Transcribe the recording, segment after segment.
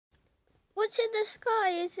What's in the sky?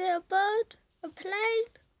 Is it a bird, a plane,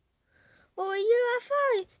 or a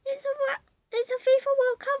UFO? It's a FIFA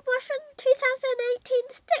World Cup Russian 2018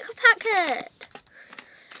 sticker packet.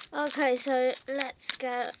 Okay, so let's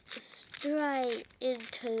get straight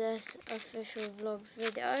into this official vlogs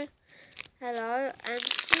video. Hello, and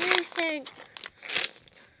do you think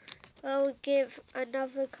I'll give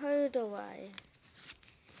another code away?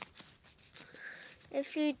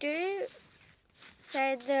 If you do,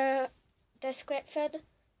 say in the description,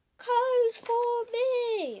 codes for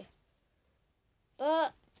me.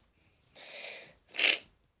 But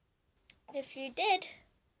if you did,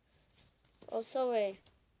 oh sorry,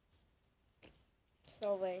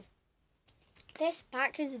 this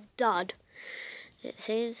pack is done. It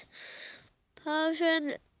seems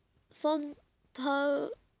Persian from Peru.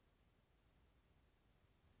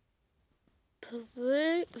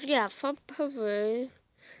 Yeah, from Peru.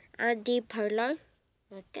 Andy Polo.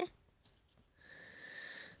 Okay.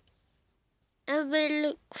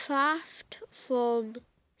 Emil Craft from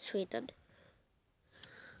Sweden.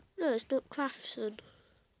 No, it's not Craftsman.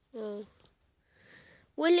 No.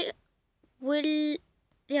 William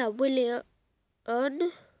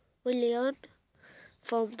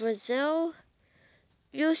from Brazil.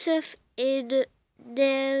 Yusuf in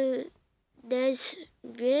Nesville.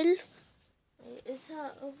 Is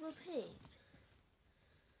that a repeat?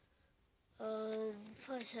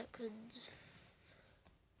 5 seconds.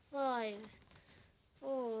 5,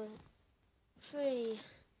 4, 3,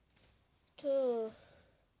 2,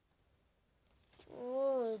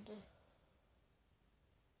 1.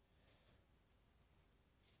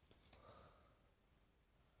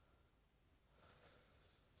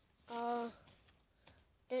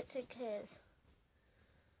 Don't think it is.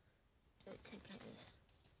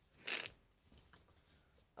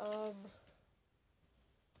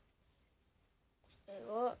 Wait,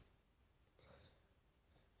 what?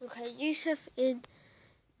 Okay, Yusuf in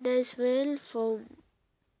Nesville from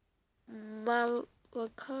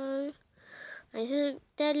Morocco. I think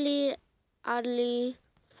Deli Ali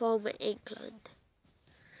from England.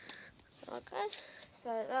 Okay,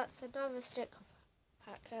 so that's another sticker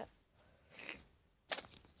packet.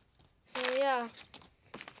 So yeah,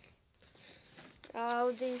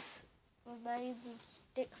 all these remains of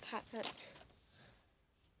sticker packets.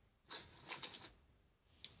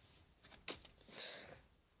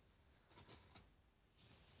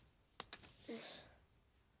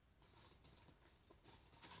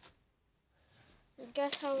 And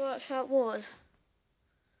guess how much that was?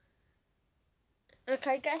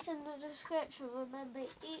 Okay, guess in the description. Remember,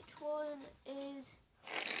 each one is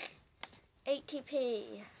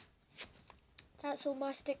 80p. That's all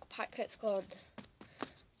my sticker packets gone.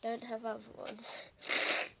 Don't have other ones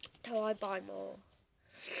till I buy more.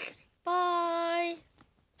 Bye.